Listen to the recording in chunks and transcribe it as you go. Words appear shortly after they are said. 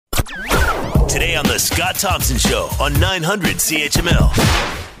Today on the Scott Thompson Show on 900 CHML.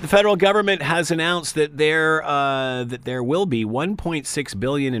 The federal government has announced that there will be $1.6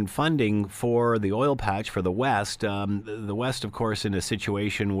 billion in funding for the oil patch for the West. The West, of course, in a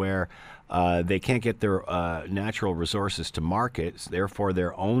situation where they can't get their natural resources to market. Therefore,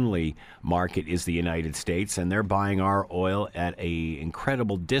 their only market is the United States, and they're buying our oil at an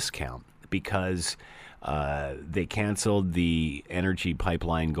incredible discount because they canceled the energy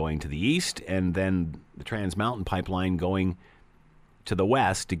pipeline going to the east and then the Trans Mountain pipeline going to the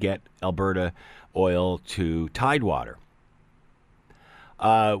west to get Alberta oil to Tidewater.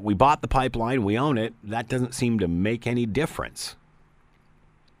 We bought the pipeline. We own it. That doesn't seem to make any difference.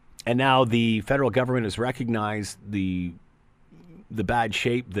 And now the federal government has recognized the bad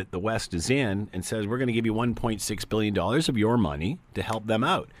shape that the West is in and says, we're going to give you $1.6 billion of your money to help them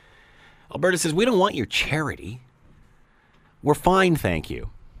out. Alberta says, we don't want your charity. We're fine, thank you.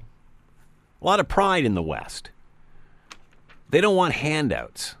 A lot of pride in the West. They don't want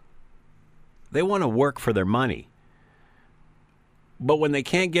handouts. They want to work for their money. But when they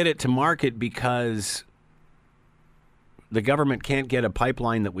can't get it to market because the government can't get a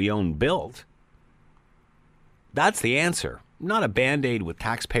pipeline that we own built, that's the answer. Not a Band-Aid with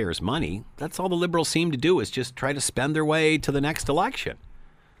taxpayers' money. That's all the Liberals seem to do, is just try to spend their way to the next election.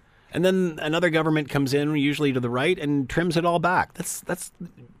 And then another government comes in, usually to the right, and trims it all back. That's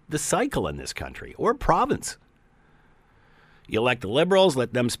the cycle in this country, or province. You elect the Liberals,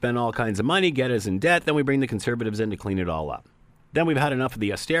 let them spend all kinds of money, get us in debt, then we bring the Conservatives in to clean it all up. Then we've had enough of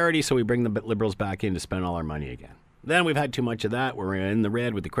the austerity, so we bring the Liberals back in to spend all our money again. Then we've had too much of that. We're in the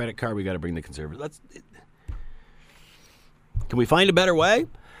red with the credit card. We got to bring the Conservatives. Can we find a better way?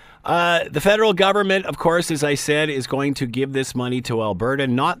 The federal government, of course, as I said, is going to give this money to Alberta,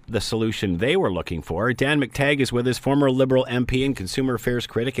 not the solution they were looking for. Dan McTagg is with us, former Liberal MP and consumer affairs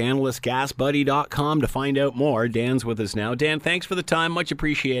critic, analyst, gasbuddy.com to find out more. Dan's with us now. Dan, thanks for the time. Much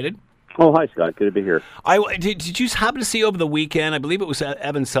appreciated. Oh, hi, Scott. Good to be here. Did you happen to see over the weekend, I believe it was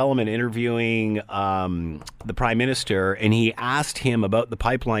Evan Solomon interviewing the Prime Minister, and he asked him about the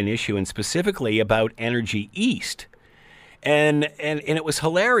pipeline issue and specifically about Energy East. And it was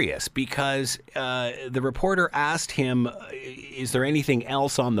hilarious because the reporter asked him, is there anything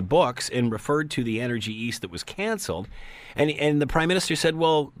else on the books, and referred to the Energy East that was canceled. And the Prime Minister said,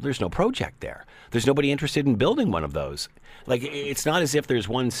 well, there's no project there. There's nobody interested in building one of those. Like, it's not as if there's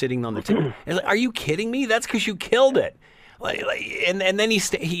one sitting on the table. Like, are you kidding me? That's because you killed it. And then he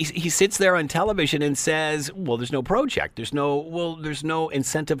sits there on television and says, well, there's no project. There's no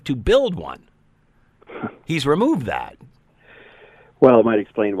incentive to build one. He's removed that. Well, it might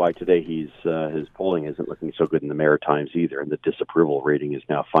explain why today his polling isn't looking so good in the Maritimes either, and the disapproval rating is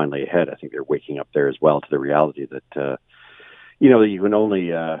now finally ahead. I think they're waking up there as well to the reality that, you can only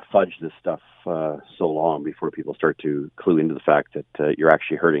fudge this stuff so long before people start to clue into the fact that you're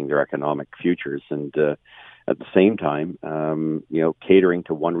actually hurting their economic futures. And at the same time, catering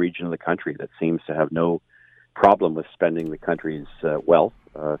to one region of the country that seems to have no problem with spending the country's wealth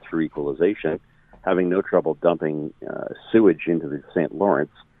through equalization, having no trouble dumping sewage into the St. Lawrence,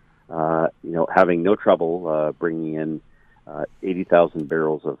 having no trouble bringing in 80,000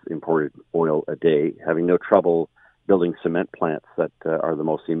 barrels of imported oil a day, having no trouble building cement plants that are the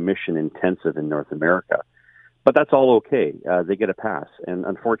most emission intensive in North America. But that's all okay. They get a pass. And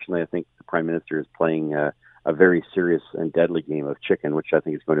unfortunately, I think the Prime Minister is playing a very serious and deadly game of chicken, which I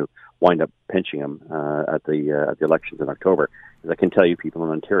think is going to wind up pinching him at the elections in October. Because I can tell you, people in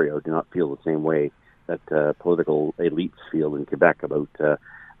Ontario do not feel the same way that political elites feel in Quebec about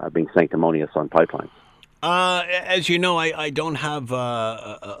being sanctimonious on pipelines. As you know, I don't have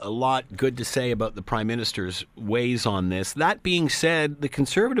a lot good to say about the Prime Minister's ways on this. That being said, the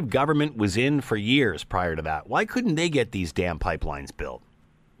Conservative government was in for years prior to that. Why couldn't they get these damn pipelines built?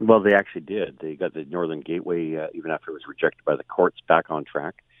 Well, they actually did. They got the Northern Gateway, even after it was rejected by the courts, back on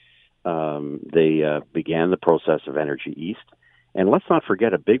track. They began the process of Energy East. And let's not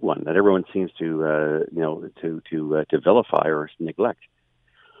forget a big one that everyone seems to vilify or neglect.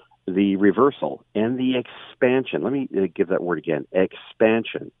 The reversal and the expansion, let me give that word again,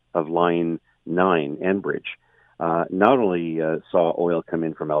 expansion of Line 9 Enbridge, not only saw oil come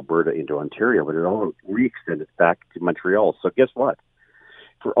in from Alberta into Ontario, but it all re-extended back to Montreal. So guess what?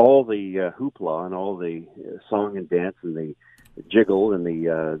 For all the hoopla and all the song and dance and the jiggle and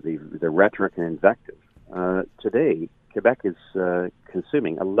the rhetoric and invective, today Quebec is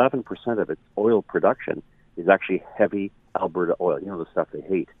consuming 11% of its oil production is actually heavy Alberta oil, the stuff they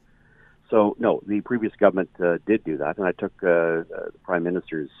hate. So, no, the previous government did do that, and I took the Prime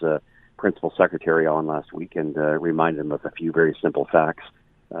Minister's principal secretary on last week and reminded him of a few very simple facts.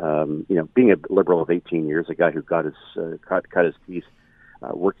 being a Liberal of 18 years, a guy who got his cut his teeth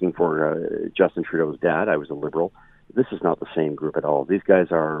working for Justin Trudeau's dad, I was a Liberal. This is not the same group at all. These guys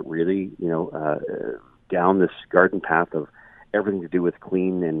are really, down this garden path of everything to do with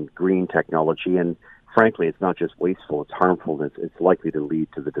clean and green technology. And frankly, it's not just wasteful, it's harmful. It's likely to lead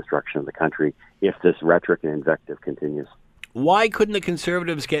to the destruction of the country if this rhetoric and invective continues. Why couldn't the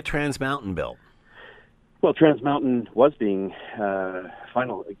Conservatives get Trans Mountain built? Well, Trans Mountain was being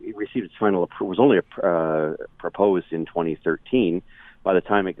it received its final approval. Was only proposed in 2013. By the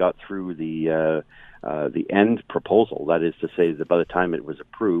time it got through the end proposal, that is to say that by the time it was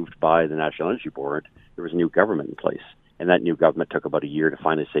approved by the National Energy Board, there was a new government in place. And that new government took about a year to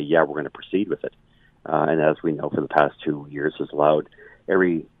finally say, yeah, we're going to proceed with it. And as we know, for the past 2 years, has allowed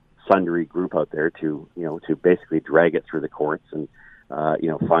every sundry group out there to basically drag it through the courts and,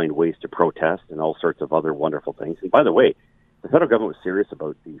 find ways to protest and all sorts of other wonderful things. And by the way, the federal government was serious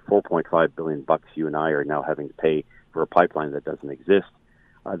about the $4.5 billion you and I are now having to pay for a pipeline that doesn't exist.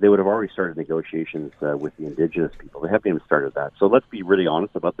 They would have already started negotiations with the Indigenous people. They haven't even started that. So let's be really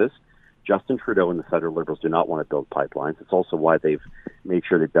honest about this. Justin Trudeau and the federal Liberals do not want to build pipelines. It's also why they've made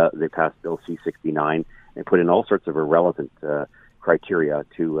sure they passed Bill C-69 and put in all sorts of irrelevant criteria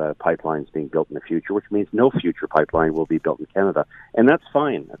to pipelines being built in the future, which means no future pipeline will be built in Canada. And that's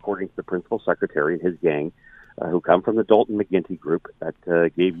fine, according to the principal secretary and his gang, who come from the Dalton McGuinty group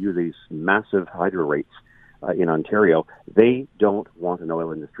that gave you these massive hydro rates in Ontario. They don't want an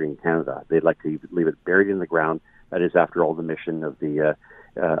oil industry in Canada. They'd like to leave it buried in the ground. That is, after all, the mission of the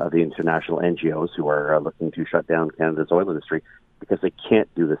international NGOs who are looking to shut down Canada's oil industry, because they can't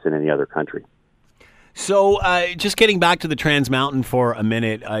do this in any other country. So just getting back to the Trans Mountain for a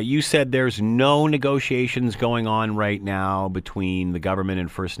minute, you said there's no negotiations going on right now between the government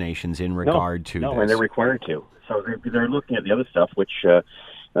and First Nations in regard to this. No, and they're required to. So they're looking at the other stuff, which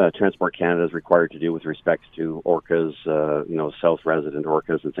Transport Canada is required to do with respect to orcas, South resident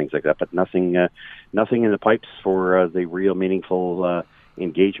orcas and things like that, but nothing in the pipes for the real meaningful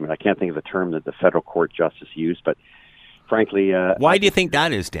engagement. I can't think of the term that the federal court justice used, but frankly... Why do you think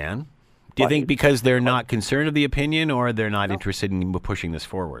that is, Dan? Do you think because they're not concerned of the opinion, or they're not interested in pushing this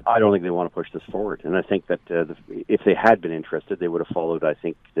forward? I don't think they want to push this forward. And I think that if they had been interested, they would have followed, I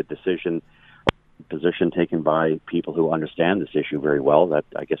think, the position taken by people who understand this issue very well. That,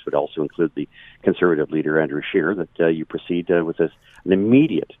 I guess, would also include the Conservative leader, Andrew Scheer, that you proceed with an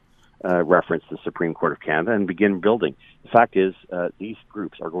immediate reference to the Supreme Court of Canada and begin building. The fact is, these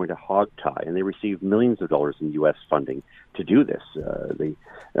groups are going to hog tie, and they receive millions of dollars in U.S. funding to do this.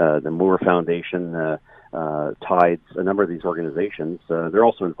 The Moore Foundation, Tides, a number of these organizations, they're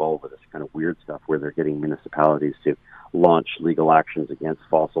also involved with this kind of weird stuff where they're getting municipalities to launch legal actions against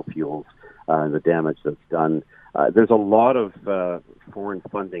fossil fuels and the damage that's done. There's a lot of foreign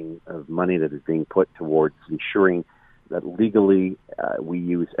funding of money that is being put towards ensuring that legally they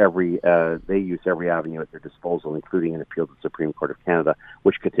use every avenue at their disposal, including an appeal to the Supreme Court of Canada,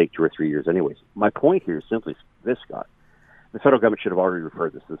 which could take 2 or 3 years anyways. My point here is simply this, Scott. The federal government should have already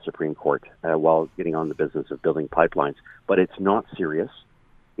referred this to the Supreme Court while getting on the business of building pipelines, but it's not serious.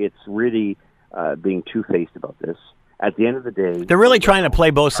 It's really being two-faced about this. At the end of the day, they're really trying to play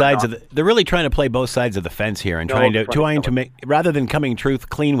both sides of the fence here, and trying to make, rather than coming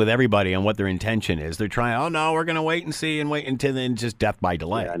truth clean with everybody on what their intention is. They're trying. Oh no, we're going to wait and see and wait until then, just death by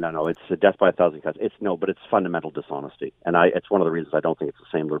delay. Yeah, no, it's a death by a thousand cuts. But it's fundamental dishonesty, and it's one of the reasons I don't think it's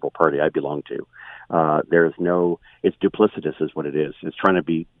the same Liberal Party I belong to. It's duplicitous, is what it is. It's trying to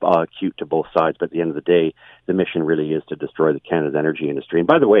be cute to both sides, but at the end of the day, the mission really is to destroy the Canada's energy industry. And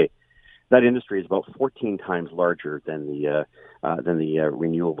by the way, that industry is about 14 times larger than the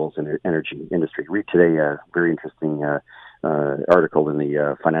renewables and energy industry. Read today a very interesting article in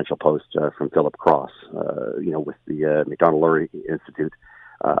the Financial Post from Philip Cross, with the Macdonald-Laurier Institute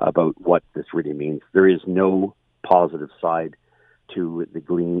about what this really means. There is no positive side to the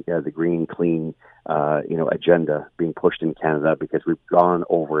green, clean, agenda being pushed in Canada, because we've gone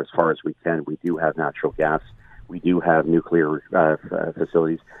over as far as we can. We do have natural gas. We do have nuclear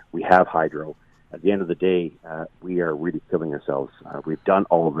facilities. We have hydro. At the end of the day, we are really killing ourselves. We've done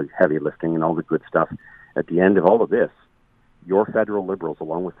all of the heavy lifting and all the good stuff. At the end of all of this, your federal Liberals,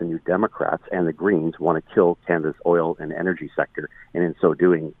 along with the New Democrats and the Greens, want to kill Canada's oil and energy sector, and in so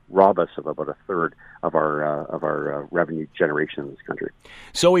doing, rob us of about a third of our revenue generation in this country.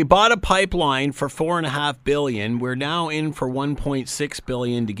 So we bought a pipeline for $4.5 billion. We're now in for $1.6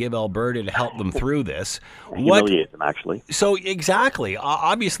 billion to give Alberta to help them through this. Humiliate them, actually. So exactly.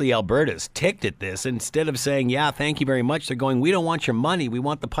 Obviously, Alberta's ticked at this. Instead of saying, "Yeah, thank you very much," they're going, "We don't want your money. We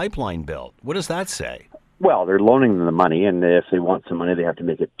want the pipeline built." What does that say? Well, they're loaning them the money, and if they want some money, they have to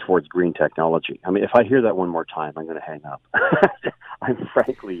make it towards green technology. I mean, if I hear that one more time, I'm going to hang up. I'm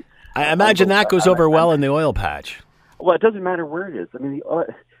frankly... I imagine that goes over well in the oil patch. Well, it doesn't matter where it is. I mean,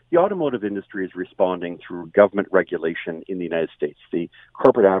 the automotive industry is responding through government regulation in the United States. The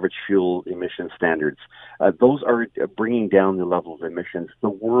corporate average fuel emission standards, those are bringing down the level of emissions. The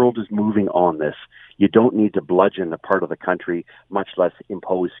world is moving on this. You don't need to bludgeon a part of the country, much less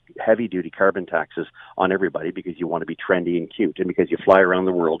impose heavy-duty carbon taxes on everybody because you want to be trendy and cute, and because you fly around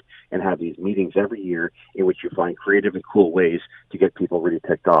the world and have these meetings every year in which you find creative and cool ways to get people really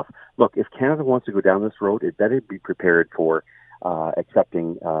ticked off. Look, if Canada wants to go down this road, it better be prepared for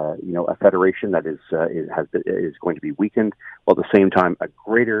accepting, a federation that is going to be weakened, while at the same time a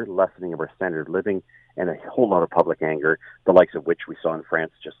greater lessening of our standard of living and a whole lot of public anger, the likes of which we saw in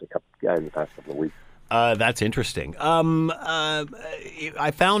France just in the past couple of weeks. That's interesting.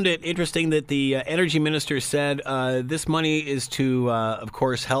 I found it interesting that the energy minister said this money is to, of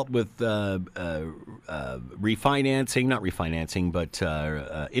course, help with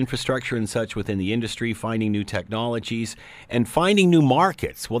infrastructure and such within the industry, finding new technologies and finding new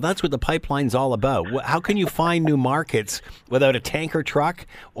markets. Well, that's what the pipeline's all about. How can you find new markets without a tanker truck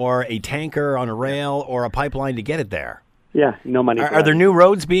or a tanker on a rail or a pipeline to get it there? Yeah, no money. Are there new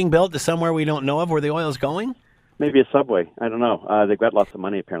roads being built to somewhere we don't know of where the oil's going? Maybe a subway. I don't know. They've got lots of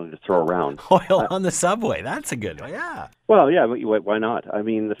money apparently to throw around. Oil on the subway. That's a good one. Yeah. Well, yeah. Why not? I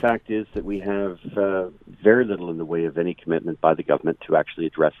mean, the fact is that we have very little in the way of any commitment by the government to actually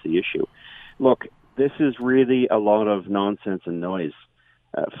address the issue. Look, this is really a lot of nonsense and noise.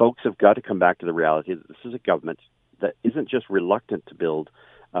 Folks have got to come back to the reality that this is a government that isn't just reluctant to build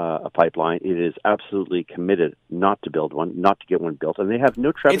a pipeline. It is absolutely committed not to build one, not to get one built, and they have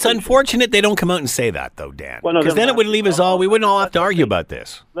no trepidation. It's unfortunate they don't come out and say that, though, Dan. Well, no, because then it would leave us all. We wouldn't all have to argue about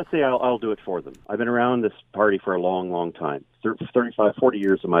this. Let's say I'll do it for them. I've been around this party for a long, long time. 35, 40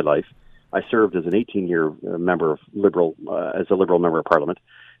 years of my life. I served as an 18-year member of as a Liberal member of Parliament.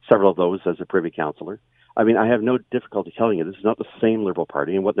 Several of those as a Privy Councillor. I mean, I have no difficulty telling you this is not the same Liberal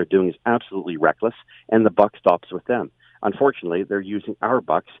Party, and what they're doing is absolutely reckless, and the buck stops with them. Unfortunately, they're using our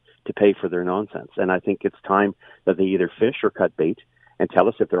bucks to pay for their nonsense. And I think it's time that they either fish or cut bait and tell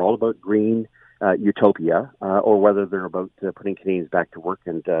us if they're all about green utopia or whether they're about putting Canadians back to work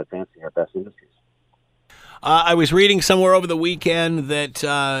and advancing our best industries. I was reading somewhere over the weekend that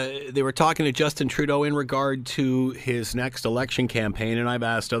they were talking to Justin Trudeau in regard to his next election campaign, and I've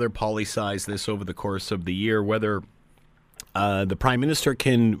asked other poli-scis this over the course of the year, whether the Prime Minister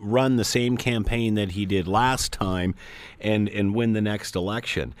can run the same campaign that he did last time and win the next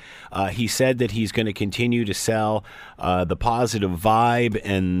election. He said that he's going to continue to sell the positive vibe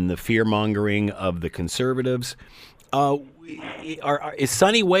and the fear-mongering of the Conservatives. Is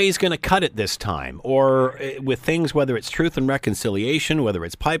Sunny Ways going to cut it this time? Or with things, whether it's Truth and Reconciliation, whether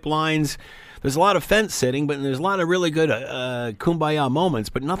it's pipelines, there's a lot of fence sitting, but there's a lot of really good kumbaya moments,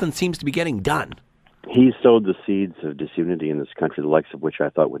 but nothing seems to be getting done. He sowed the seeds of disunity in this country, the likes of which I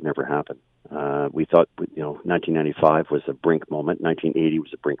thought would never happen. We thought, 1995 was a brink moment. 1980 was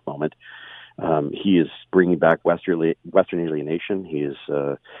a brink moment. He is bringing back Western alienation. He is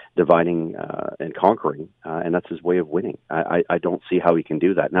dividing and conquering, and that's his way of winning. I don't see how he can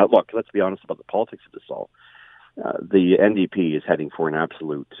do that. Now, look, let's be honest about the politics of this all. The NDP is heading for an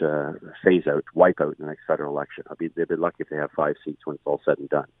absolute phase-out, wipe-out in the next federal election. They'd be lucky if they have 5 seats when it's all said and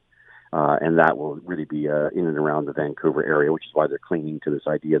done. And that will really be in and around the Vancouver area, which is why they're clinging to this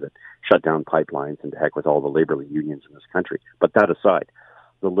idea that shut down pipelines and to heck with all the labor unions in this country. But that aside,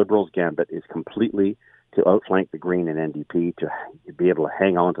 the Liberals' gambit is completely to outflank the Green and NDP, to be able to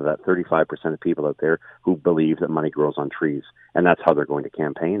hang on to that 35% of people out there who believe that money grows on trees. And that's how they're going to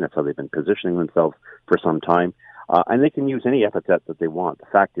campaign. That's how they've been positioning themselves for some time. And they can use any epithet that they want. The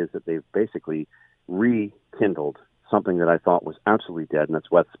fact is that they've basically rekindled something that I thought was absolutely dead, and that's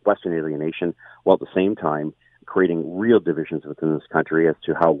Western alienation, while at the same time creating real divisions within this country as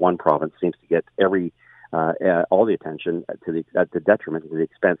to how one province seems to get all the attention at the detriment, to the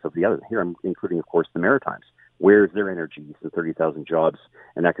expense of the other. Here I'm including, of course, the Maritimes. Where's their energy, the 30,000 jobs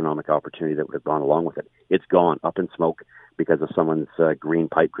and economic opportunity that would have gone along with it? It's gone up in smoke because of someone's green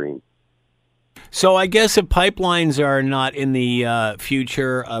pipe dream. So I guess if pipelines are not in the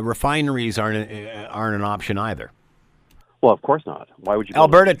future, refineries aren't an option either. Well, of course not. Why would you?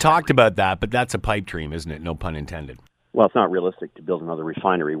 Alberta talked about that, but that's a pipe dream, isn't it? No pun intended. Well, it's not realistic to build another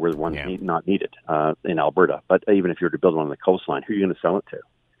refinery where one's not needed in Alberta. But even if you were to build one on the coastline, who are you going to sell it to?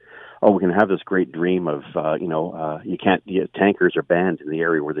 Oh, we can have this great dream of, tankers are banned in the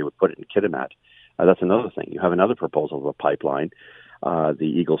area where they would put it in Kitimat. That's another thing. You have another proposal of a pipeline. the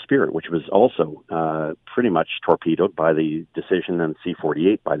Eagle Spirit, which was also pretty much torpedoed by the decision on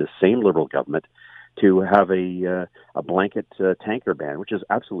C-48 by the same Liberal government to have a blanket tanker ban, which is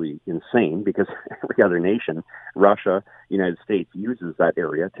absolutely insane because every other nation, Russia, United States, uses that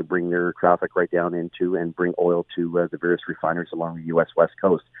area to bring their traffic right down into and bring oil to the various refineries along the U.S. West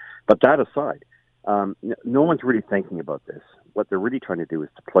Coast. But that aside, no one's really thinking about this. What they're really trying to do is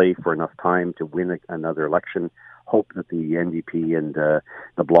to play for enough time to win another election, hope that the NDP and the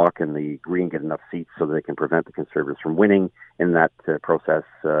Bloc and the Green get enough seats so that they can prevent the Conservatives from winning. In that process,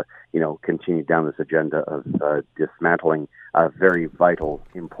 continue down this agenda of dismantling a very vital,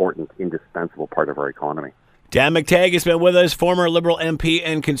 important, indispensable part of our economy. Dan McTeague has been with us, former Liberal MP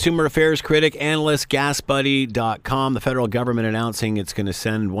and consumer affairs critic, analyst, GasBuddy.com. The federal government announcing it's going to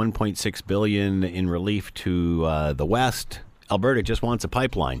send $1.6 billion in relief to the West. Alberta just wants a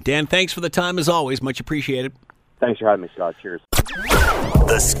pipeline. Dan, thanks for the time as always. Much appreciated. Thanks for having me, Scott. Cheers.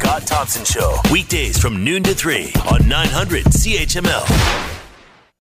 The Scott Thompson Show, weekdays from noon to 3 on 900 CHML.